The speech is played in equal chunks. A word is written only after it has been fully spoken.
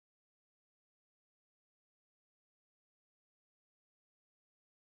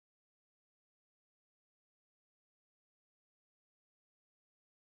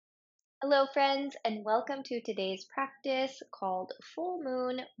Hello, friends, and welcome to today's practice called Full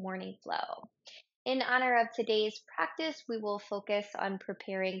Moon Morning Flow. In honor of today's practice, we will focus on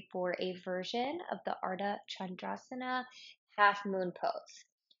preparing for a version of the Ardha Chandrasana half moon pose.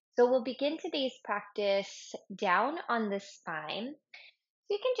 So we'll begin today's practice down on the spine.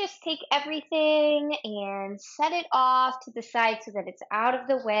 You can just take everything and set it off to the side so that it's out of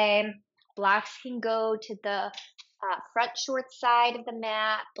the way. Blocks can go to the front short side of the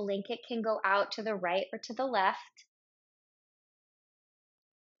mat. Blanket can go out to the right or to the left.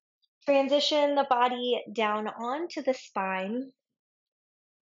 Transition the body down onto the spine.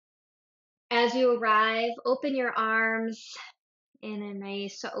 As you arrive, open your arms in a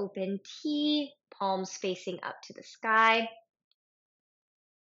nice open T, palms facing up to the sky. You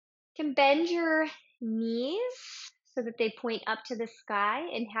can bend your knees so that they point up to the sky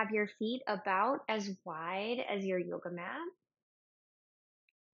and have your feet about as wide as your yoga mat.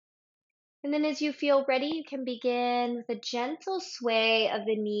 And then as you feel ready, you can begin with a gentle sway of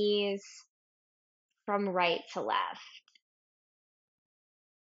the knees from right to left.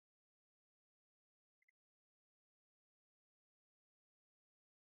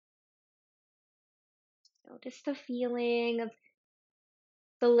 Notice the feeling of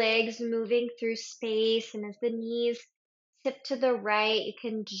the legs moving through space, and as the knees tip to the right, you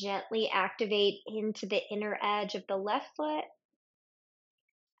can gently activate into the inner edge of the left foot.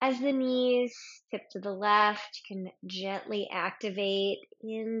 As the knees tip to the left, you can gently activate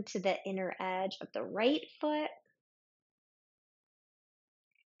into the inner edge of the right foot.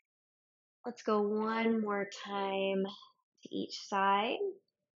 Let's go one more time to each side.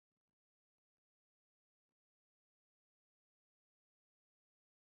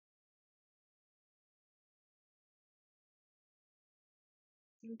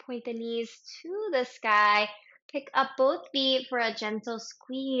 And point the knees to the sky. Pick up both feet for a gentle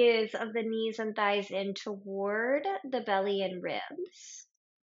squeeze of the knees and thighs in toward the belly and ribs.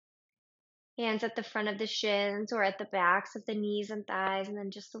 Hands at the front of the shins or at the backs of the knees and thighs, and then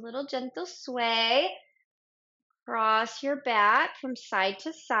just a little gentle sway. Cross your back from side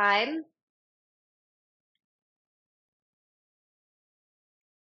to side.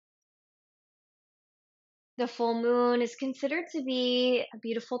 The full moon is considered to be a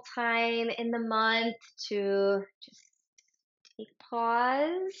beautiful time in the month to just take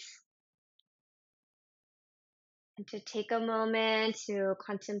pause and to take a moment to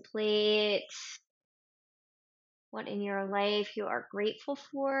contemplate what in your life you are grateful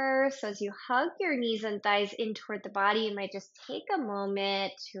for. So as you hug your knees and thighs in toward the body, you might just take a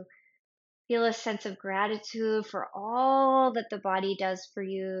moment to feel a sense of gratitude for all that the body does for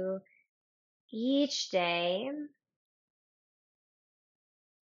you each day.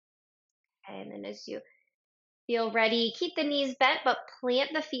 And then as you feel ready, keep the knees bent, but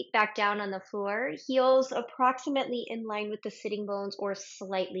plant the feet back down on the floor. Heels approximately in line with the sitting bones or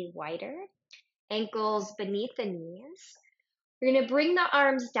slightly wider. Ankles beneath the knees. You're going to bring the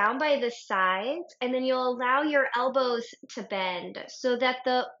arms down by the sides, and then you'll allow your elbows to bend so that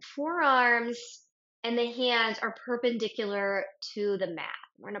the forearms and the hands are perpendicular to the mat.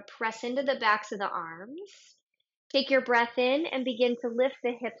 We're going to press into the backs of the arms. Take your breath in and begin to lift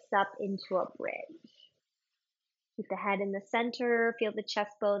the hips up into a bridge. Keep the head in the center, feel the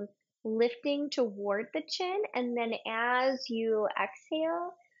chest bone lifting toward the chin, and then as you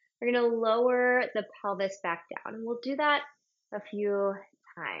exhale, we're going to lower the pelvis back down. And we'll do that a few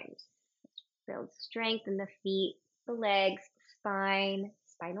times. Build strength in the feet, the legs, spine,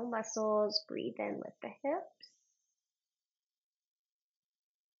 spinal muscles. Breathe in, lift the hips.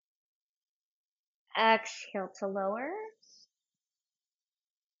 Exhale to lower.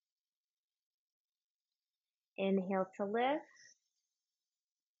 Inhale to lift.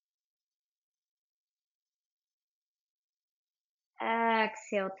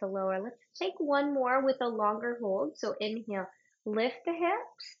 Exhale to lower. Let's take one more with a longer hold. So inhale, lift the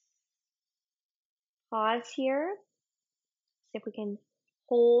hips. Pause here. See if we can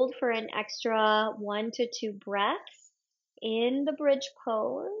hold for an extra 1 to 2 breaths in the bridge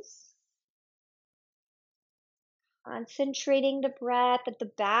pose. Concentrating the breath at the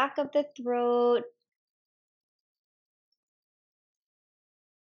back of the throat.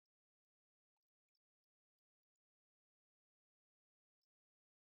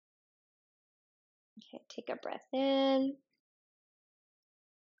 Okay, take a breath in.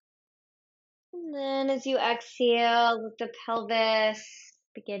 And then as you exhale, let the pelvis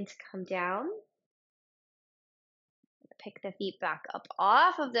begin to come down. Pick the feet back up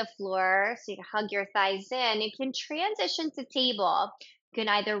off of the floor so you can hug your thighs in. You can transition to table. You can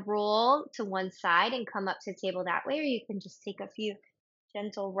either roll to one side and come up to table that way, or you can just take a few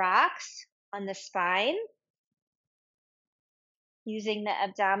Gentle rocks on the spine, using the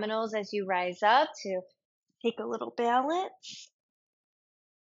abdominals as you rise up to take a little balance.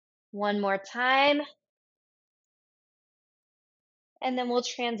 One more time, and then we'll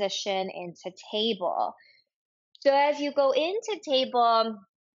transition into table. So as you go into table,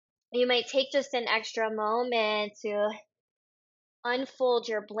 you might take just an extra moment to unfold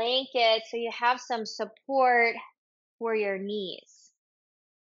your blanket so you have some support for your knees.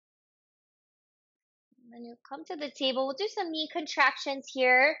 When you come to the table, we'll do some knee contractions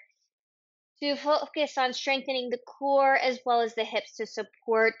here to focus on strengthening the core as well as the hips to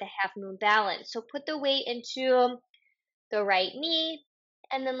support the half moon balance. So put the weight into the right knee,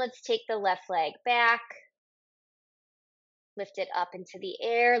 and then let's take the left leg back. Lift it up into the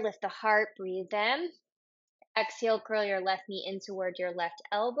air, lift the heart, breathe in. Exhale, curl your left knee in toward your left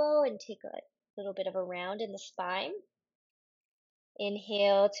elbow and take a little bit of a round in the spine.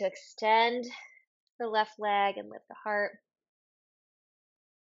 Inhale to extend the left leg and lift the heart.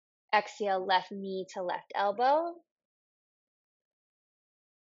 Exhale, left knee to left elbow.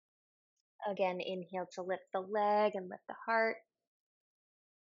 Again, inhale to lift the leg and lift the heart.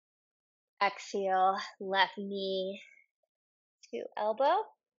 Exhale, left knee to elbow.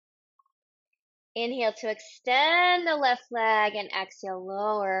 Inhale to extend the left leg and exhale,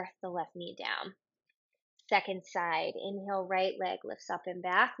 lower the left knee down. Second side, inhale, right leg lifts up and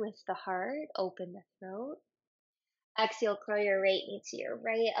back, lift the heart, open the throat. Exhale, curl your right knee to your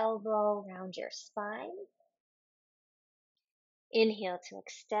right elbow, round your spine. Inhale to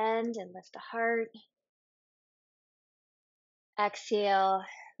extend and lift the heart. Exhale,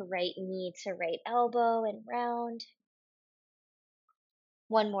 right knee to right elbow and round.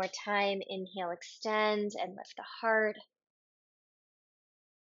 One more time, inhale, extend and lift the heart.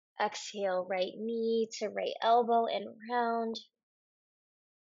 Exhale, right knee to right elbow and round.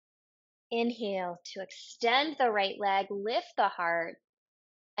 Inhale to extend the right leg, lift the heart.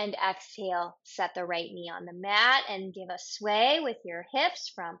 And exhale, set the right knee on the mat and give a sway with your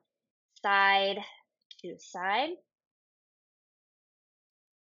hips from side to side.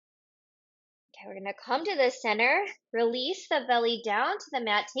 Okay, we're going to come to the center, release the belly down to the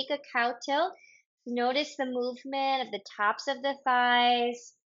mat, take a cow tilt. Notice the movement of the tops of the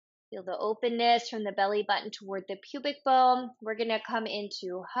thighs. Feel the openness from the belly button toward the pubic bone. We're going to come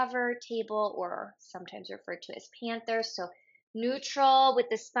into hover table, or sometimes referred to as panther. So neutral with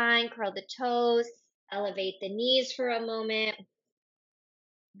the spine, curl the toes, elevate the knees for a moment.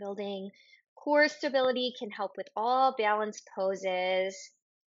 Building core stability can help with all balance poses.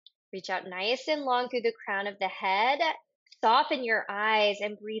 Reach out nice and long through the crown of the head. Soften your eyes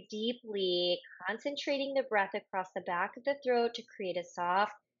and breathe deeply, concentrating the breath across the back of the throat to create a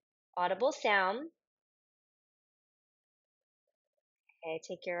soft, audible sound. Okay,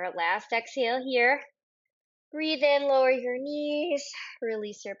 take your last exhale here. Breathe in, lower your knees,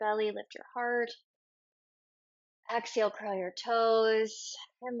 release your belly, lift your heart. Exhale, curl your toes,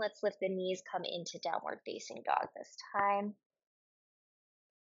 and let's lift the knees, come into downward facing dog this time.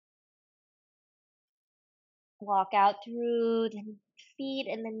 Walk out through the feet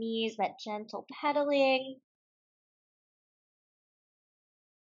and the knees, that gentle pedaling.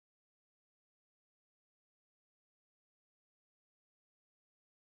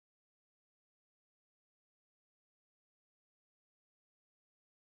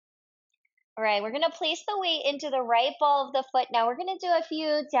 All right, we're going to place the weight into the right ball of the foot. Now we're going to do a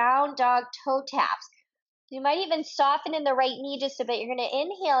few down dog toe taps. You might even soften in the right knee just a bit. You're going to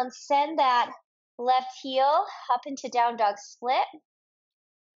inhale and send that left heel up into down dog split.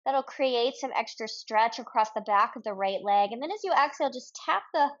 That'll create some extra stretch across the back of the right leg. And then as you exhale, just tap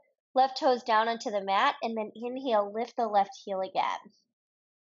the left toes down onto the mat and then inhale, lift the left heel again.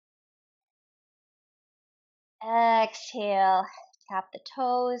 Exhale, tap the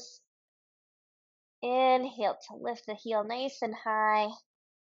toes. Inhale to lift the heel nice and high.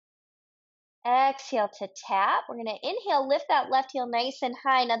 Exhale to tap. We're going to inhale, lift that left heel nice and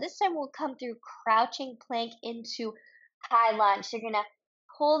high. Now this time we'll come through crouching plank into high lunge. So you're going to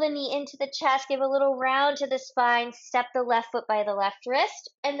pull the knee into the chest, give a little round to the spine, step the left foot by the left wrist,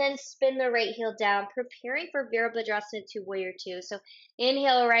 and then spin the right heel down, preparing for Virabhadrasana to Warrior Two. So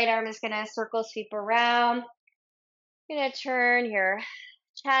inhale, right arm is going to circle sweep around. You're going to turn your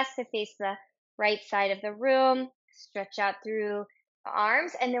chest to face the right side of the room, stretch out through the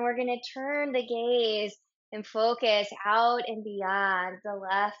arms, and then we're going to turn the gaze and focus out and beyond the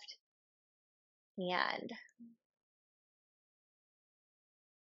left hand.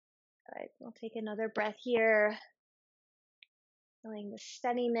 Good. We'll take another breath here, feeling the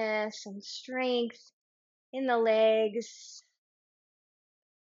steadiness and strength in the legs.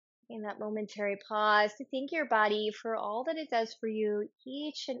 In that momentary pause to thank your body for all that it does for you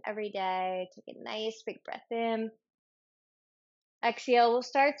each and every day. Take a nice big breath in. Exhale, we'll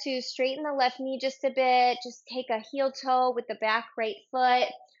start to straighten the left knee just a bit. Just take a heel toe with the back right foot.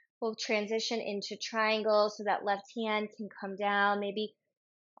 We'll transition into triangle so that left hand can come down, maybe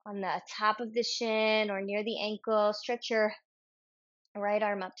on the top of the shin or near the ankle. Stretch your right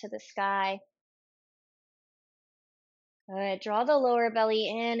arm up to the sky. Good. Draw the lower belly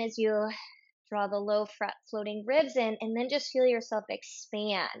in as you draw the low front floating ribs in, and then just feel yourself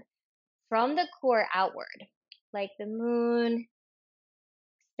expand from the core outward, like the moon,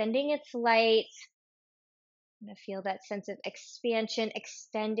 extending its light. I'm going to feel that sense of expansion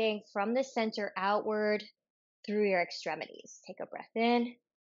extending from the center outward through your extremities. Take a breath in.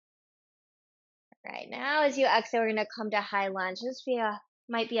 All right, now as you exhale, we're going to come to high lunge. This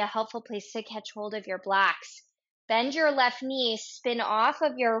might be a helpful place to catch hold of your blocks. Bend your left knee, spin off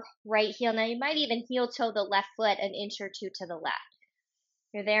of your right heel. Now you might even heel toe the left foot an inch or two to the left.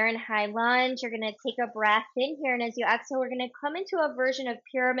 You're there in high lunge. You're going to take a breath in here. And as you exhale, we're going to come into a version of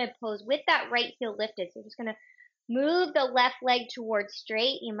pyramid pose with that right heel lifted. So you're just going to move the left leg towards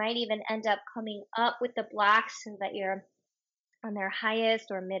straight. You might even end up coming up with the blocks so that you're on their highest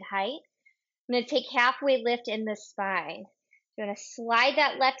or mid height. I'm going to take halfway lift in the spine. You're going to slide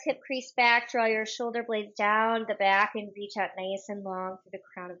that left hip crease back, draw your shoulder blades down the back, and reach out nice and long through the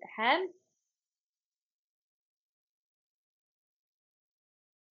crown of the head.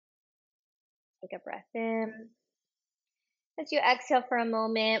 Take a breath in. As you exhale for a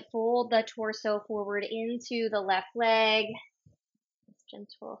moment, fold the torso forward into the left leg.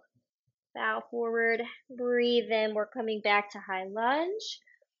 Gentle bow forward. Breathe in. We're coming back to high lunge.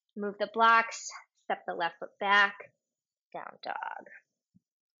 Move the blocks. Step the left foot back. Down dog.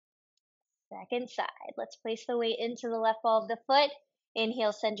 Second side. Let's place the weight into the left ball of the foot.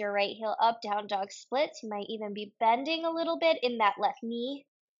 Inhale, send your right heel up. Down dog splits. You might even be bending a little bit in that left knee.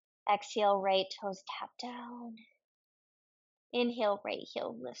 Exhale, right toes tap down. Inhale, right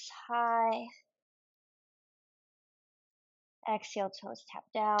heel lifts high. Exhale, toes tap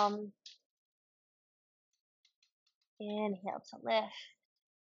down. Inhale to lift.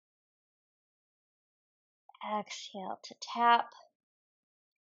 Exhale to tap.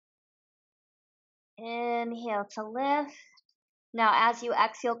 Inhale to lift. Now, as you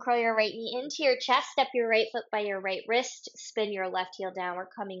exhale, curl your right knee into your chest. Step your right foot by your right wrist. Spin your left heel down. We're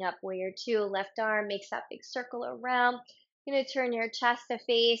coming up warrior two. Left arm makes that big circle around. You're going to turn your chest to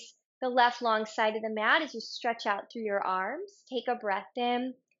face the left long side of the mat as you stretch out through your arms. Take a breath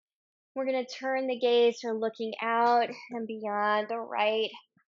in. We're going to turn the gaze. We're looking out and beyond the right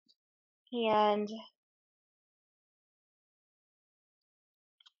hand.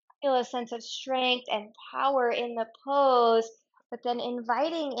 Feel a sense of strength and power in the pose, but then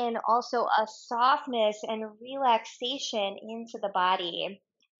inviting in also a softness and relaxation into the body.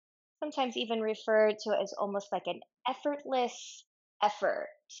 Sometimes even referred to as almost like an effortless effort.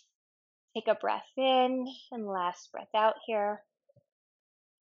 Take a breath in and last breath out here.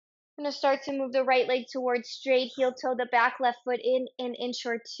 I'm going to start to move the right leg towards straight, heel toe the back left foot in an inch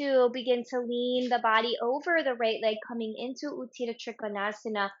or two. Begin to lean the body over the right leg, coming into Utthita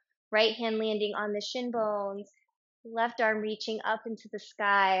Trikonasana. Right hand landing on the shin bones. Left arm reaching up into the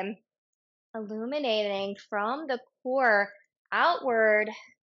sky. Illuminating from the core outward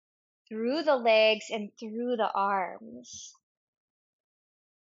through the legs and through the arms.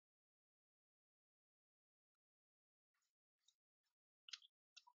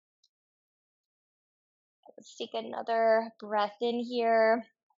 Let's take another breath in here.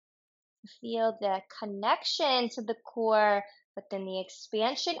 Feel the connection to the core, but then the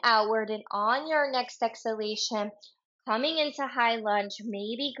expansion outward. And on your next exhalation, coming into high lunge,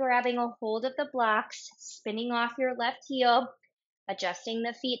 maybe grabbing a hold of the blocks, spinning off your left heel, adjusting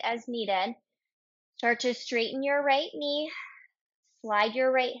the feet as needed. Start to straighten your right knee, slide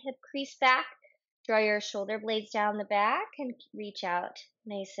your right hip crease back, draw your shoulder blades down the back, and reach out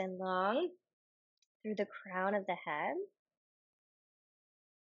nice and long through the crown of the head.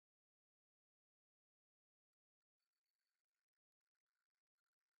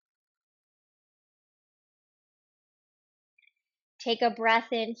 Take a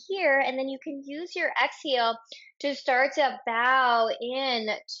breath in here, and then you can use your exhale to start to bow in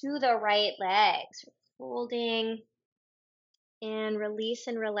to the right leg. So folding and release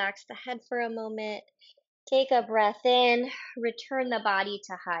and relax the head for a moment. Take a breath in, return the body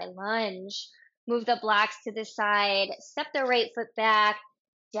to high lunge. Move the blocks to the side, step the right foot back,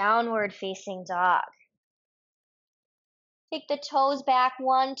 downward facing dog. Take the toes back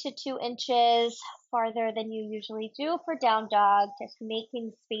 1 to 2 inches, farther than you usually do for down dog, just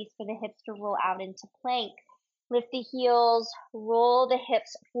making space for the hips to roll out into plank. Lift the heels, roll the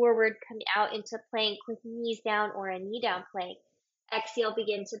hips forward, coming out into plank with knees down or a knee down plank. Exhale,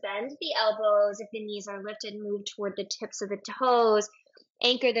 begin to bend the elbows. If the knees are lifted, move toward the tips of the toes.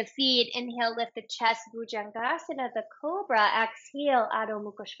 Anchor the feet. Inhale, lift the chest, Bhujangasana, the cobra. Exhale, Adho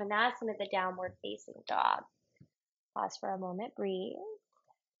Mukha Svanasana, the downward facing dog. Pause for a moment, breathe.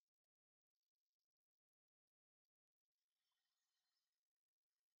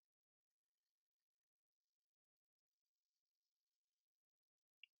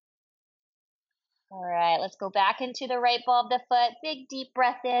 All right, let's go back into the right ball of the foot. Big deep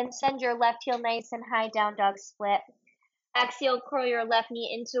breath in. Send your left heel nice and high, down dog split. Exhale, curl your left knee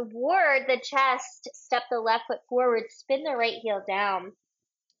in toward the chest. Step the left foot forward, spin the right heel down.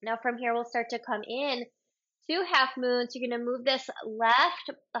 Now from here, we'll start to come in to half moon. So you're going to move this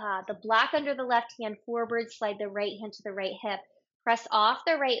the block under the left hand forward, slide the right hand to the right hip. Press off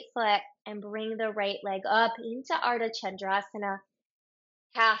the right foot and bring the right leg up into Ardha Chandrasana,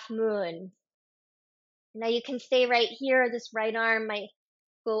 half moon. Now you can stay right here. This right arm might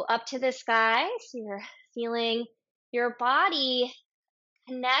go up to the sky. So you're feeling your body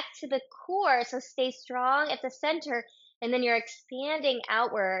connect to the core. So stay strong at the center, and then you're expanding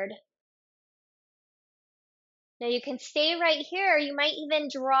outward. Now you can stay right here. You might even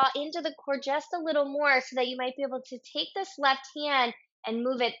draw into the core just a little more so that you might be able to take this left hand and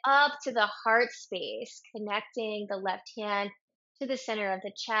move it up to the heart space, connecting the left hand to the center of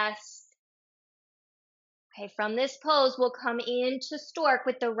the chest. Okay, from this pose, we'll come into stork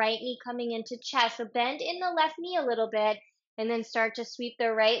with the right knee coming into chest. So bend in the left knee a little bit and then start to sweep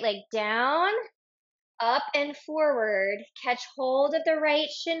the right leg down, up and forward. Catch hold of the right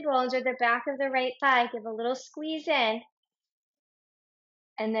shin bones or the back of the right thigh. Give a little squeeze in.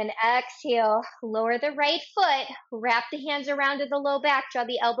 And then exhale, lower the right foot, wrap the hands around to the low back, draw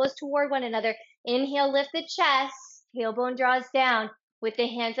the elbows toward one another. Inhale, lift the chest, tailbone draws down. With the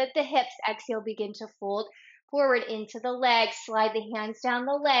hands at the hips, exhale, begin to fold forward into the legs. Slide the hands down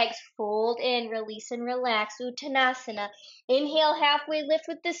the legs, fold in, release and relax, Uttanasana. Inhale, halfway lift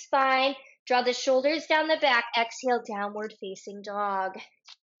with the spine, draw the shoulders down the back. Exhale, downward facing dog.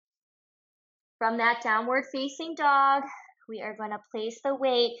 From that downward facing dog, we are going to place the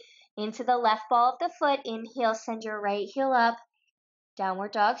weight into the left ball of the foot. Inhale, send your right heel up.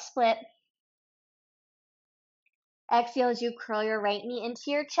 Downward dog split. Exhale as you curl your right knee into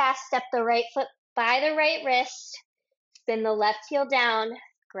your chest. Step the right foot by the right wrist. Spin the left heel down.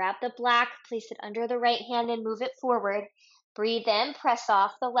 Grab the block, place it under the right hand and move it forward. Breathe in, press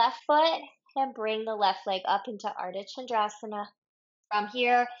off the left foot and bring the left leg up into Ardha Chandrasana. From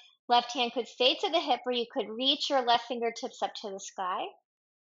here, left hand could stay to the hip or you could reach your left fingertips up to the sky.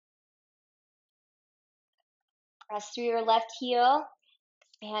 Press through your left heel,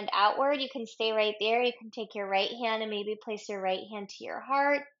 expand outward. You can stay right there. You can take your right hand and maybe place your right hand to your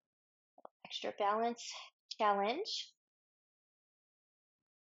heart. Extra balance challenge.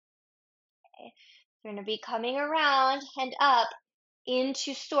 Okay. You're going to be coming around and up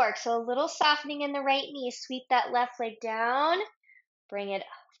into stork. So a little softening in the right knee. Sweep that left leg down. Bring it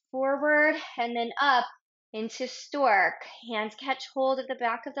forward and then up into stork. Hands catch hold of the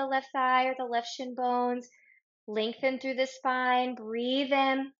back of the left thigh or the left shin bones. Lengthen through the spine. Breathe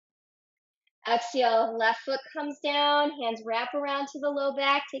in. Exhale, left foot comes down, hands wrap around to the low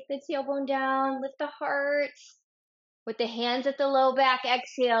back, take the tailbone down, lift the heart. With the hands at the low back,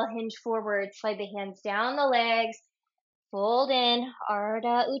 exhale, hinge forward, slide the hands down the legs, fold in,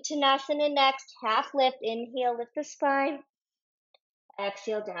 Ardha Uttanasana next, half lift, inhale, lift the spine,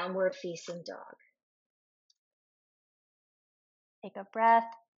 exhale, downward facing dog. Take a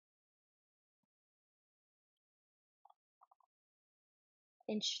breath.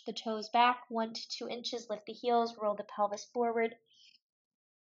 Inch the toes back, 1 to 2 inches, lift the heels, roll the pelvis forward.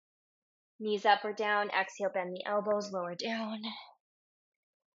 Knees up or down, exhale, bend the elbows, lower down.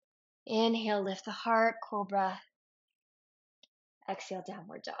 Inhale, lift the heart, cobra. Exhale,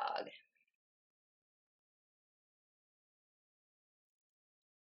 downward dog.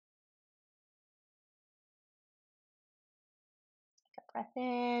 Take a breath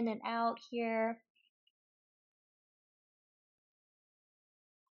in and out here.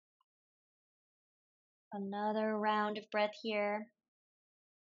 Another round of breath here.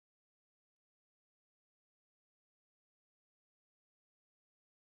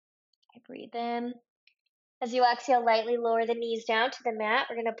 Okay, breathe in. As you exhale, lightly lower the knees down to the mat.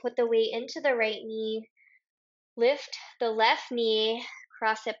 We're going to put the weight into the right knee. Lift the left knee,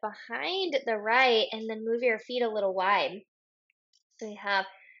 cross it behind the right, and then move your feet a little wide. So you have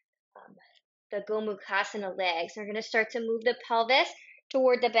the Gomukhasana legs. We're going to start to move the pelvis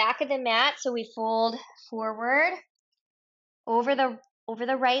toward the back of the mat. So we fold forward over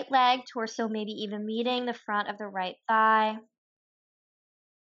the right leg, torso maybe even meeting the front of the right thigh.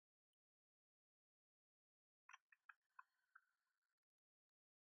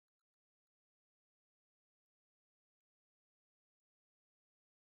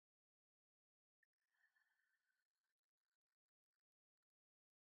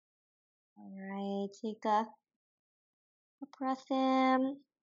 All right, take a breath in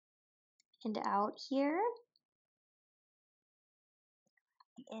and out here.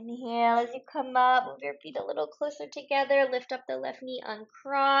 Inhale as you come up, move your feet a little closer together, lift up the left knee,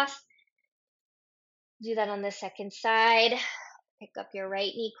 uncross. Do that on the second side. Pick up your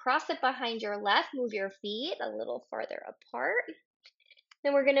right knee, cross it behind your left, move your feet a little farther apart.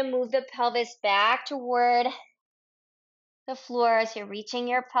 Then we're going to move the pelvis back toward the floor as you're reaching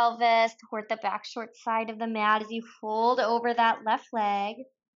your pelvis toward the back short side of the mat as you fold over that left leg.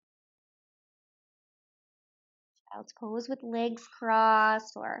 Child's pose with legs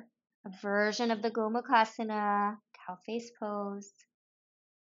crossed, or a version of the Gomukhasana, cow face pose.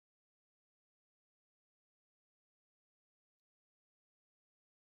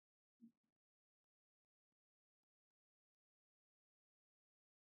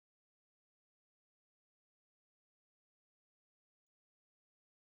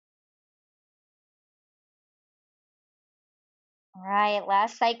 All right,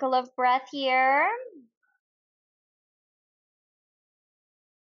 last cycle of breath here.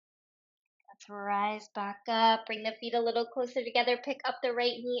 Let's rise back up. Bring the feet a little closer together. Pick up the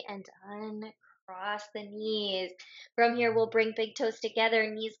right knee and uncross the knees. From here, we'll bring big toes together,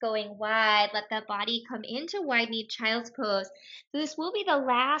 knees going wide. Let the body come into wide knee child's pose. So this will be the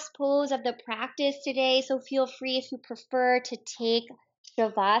last pose of the practice today. So feel free, if you prefer to take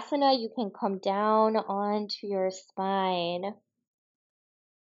Shavasana, you can come down onto your spine.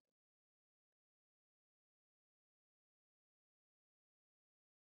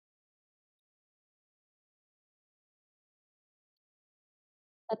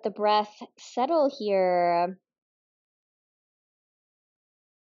 Let the breath settle here.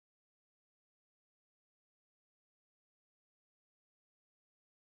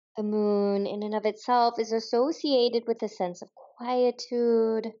 The moon, in and of itself, is associated with a sense of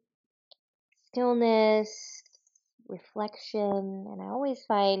quietude, stillness, reflection, and I always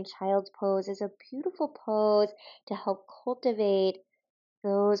find child's pose is a beautiful pose to help cultivate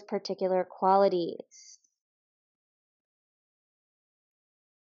those particular qualities.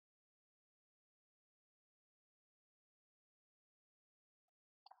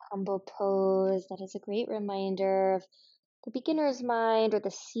 Humble pose, that is a great reminder of the beginner's mind or the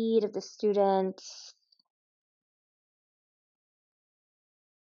seed of the student.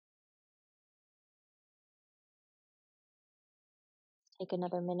 Take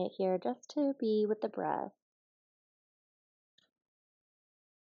another minute here just to be with the breath.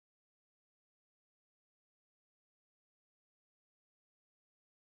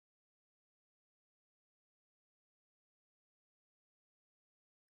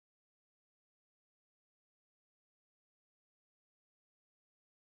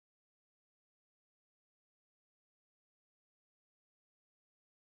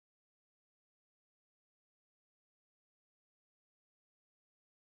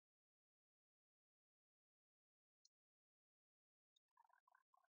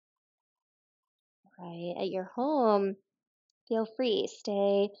 Right, at your home, feel free.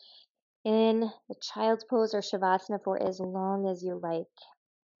 Stay in the child's pose or Shavasana for as long as you like.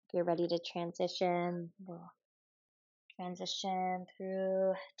 If you're ready to transition, we'll transition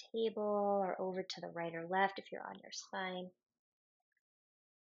through table or over to the right or left if you're on your spine.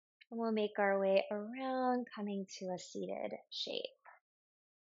 And we'll make our way around, coming to a seated shape.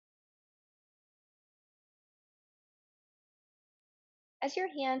 As your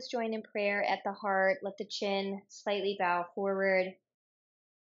hands join in prayer at the heart, let the chin slightly bow forward.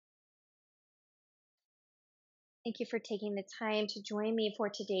 Thank you for taking the time to join me for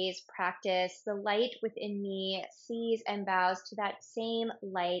today's practice. The light within me sees and bows to that same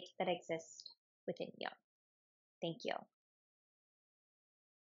light that exists within you. Thank you.